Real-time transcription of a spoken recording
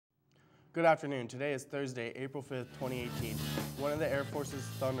Good afternoon. Today is Thursday, April 5th, 2018. One of the Air Force's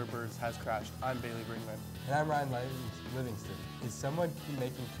Thunderbirds has crashed. I'm Bailey Brinkman. And I'm Ryan Livingston. Is someone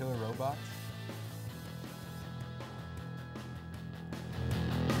making killer robots?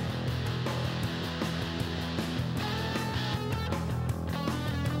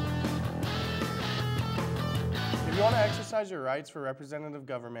 If you want to exercise your rights for representative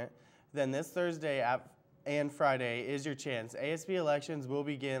government, then this Thursday and Friday is your chance. ASB elections will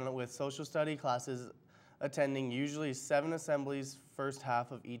begin with social study classes attending usually 7 assemblies first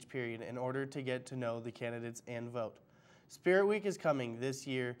half of each period in order to get to know the candidates and vote. Spirit Week is coming this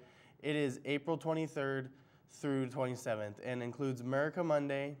year. It is April 23rd through 27th and includes America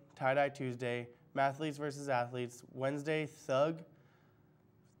Monday, Tie-Dye Tuesday, Mathletes versus Athletes, Wednesday, Thug,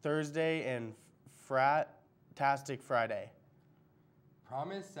 Thursday, and Frat-tastic Friday.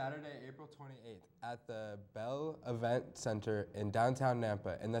 Prom is Saturday, April 28th at the Bell Event Center in downtown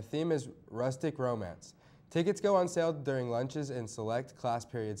Nampa, and the theme is Rustic Romance. Tickets go on sale during lunches and select class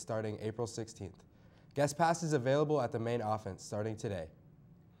periods starting April 16th. Guest passes available at the main office starting today.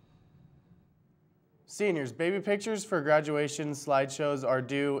 Seniors, baby pictures for graduation slideshows are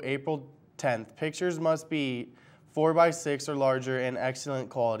due April 10th. Pictures must be 4x6 or larger and excellent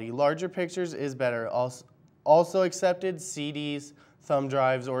quality. Larger pictures is better. Also accepted CDs, thumb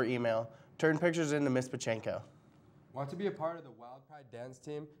drives, or email. Turn pictures into Miss Pachenko. Want to be a part of the Wildcat dance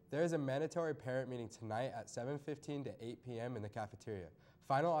team? There is a mandatory parent meeting tonight at 7:15 to 8 p.m. in the cafeteria.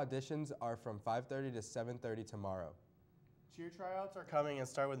 Final auditions are from 5:30 to 7:30 tomorrow. Cheer tryouts are coming and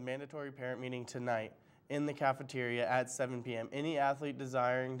start with mandatory parent meeting tonight in the cafeteria at 7 p.m. Any athlete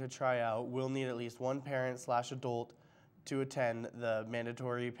desiring to try out will need at least one parent/adult to attend the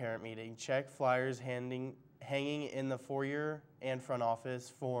mandatory parent meeting. Check flyers hanging in the foyer and front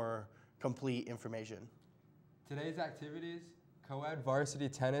office for complete information. Today's activities: co-ed varsity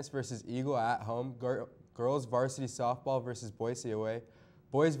tennis versus Eagle at home, girls varsity softball versus Boise away,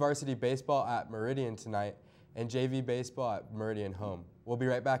 boys varsity baseball at Meridian tonight, and JV baseball at Meridian home. We'll be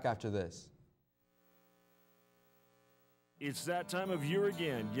right back after this. It's that time of year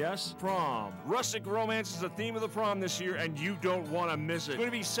again, yes? Prom. Rustic Romance is the theme of the prom this year, and you don't want to miss it. It's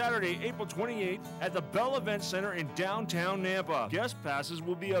going to be Saturday, April 28th at the Bell Event Center in downtown Nampa. Guest passes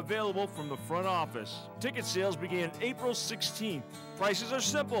will be available from the front office. Ticket sales begin April 16th. Prices are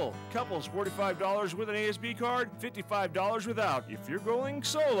simple. Couples $45 with an ASB card, $55 without. If you're going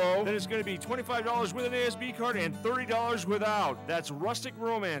solo, then it's going to be $25 with an ASB card and $30 without. That's Rustic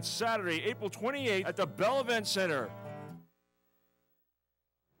Romance, Saturday, April 28th at the Bell Event Center.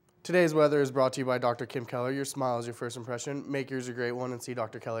 Today's weather is brought to you by Dr. Kim Keller. Your smile is your first impression. Make yours a great one and see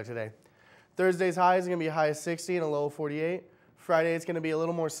Dr. Keller today. Thursday's high is going to be a high of 60 and a low of 48. Friday it's going to be a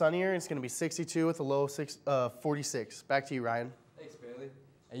little more sunnier. It's going to be 62 with a low of 46. Back to you, Ryan. Thanks, Bailey.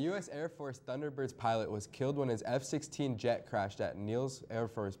 A U.S. Air Force Thunderbirds pilot was killed when his F-16 jet crashed at Neals Air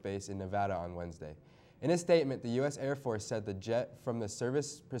Force Base in Nevada on Wednesday. In a statement, the U.S. Air Force said the jet from the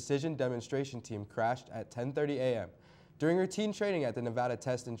Service Precision Demonstration Team crashed at 10:30 a.m. during routine training at the Nevada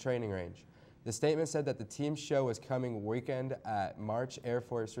Test and Training Range. The statement said that the team's show was coming weekend at March Air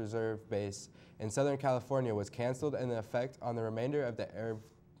Force Reserve Base in Southern California was canceled, and the effect on the remainder of the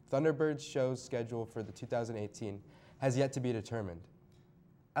Thunderbirds shows scheduled for the 2018 has yet to be determined.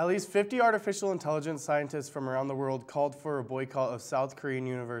 At least 50 artificial intelligence scientists from around the world called for a boycott of South Korean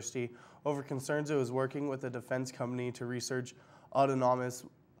University over concerns it was working with a defense company to research autonomous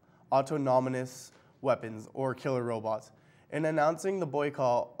weapons or killer robots. In announcing the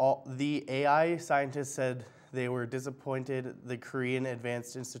boycott, the AI scientists said they were disappointed the Korean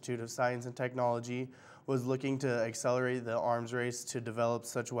Advanced Institute of Science and Technology was looking to accelerate the arms race to develop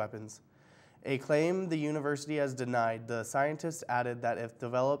such weapons. A claim the university has denied. The scientists added that if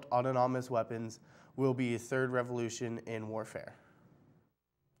developed, autonomous weapons will be a third revolution in warfare.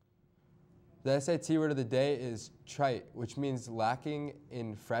 The SAT word of the day is trite, which means lacking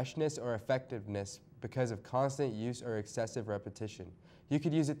in freshness or effectiveness because of constant use or excessive repetition. You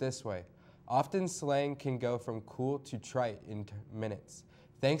could use it this way. Often slang can go from cool to trite in minutes.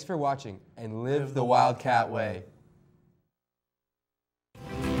 Thanks for watching, and live the Wildcat way.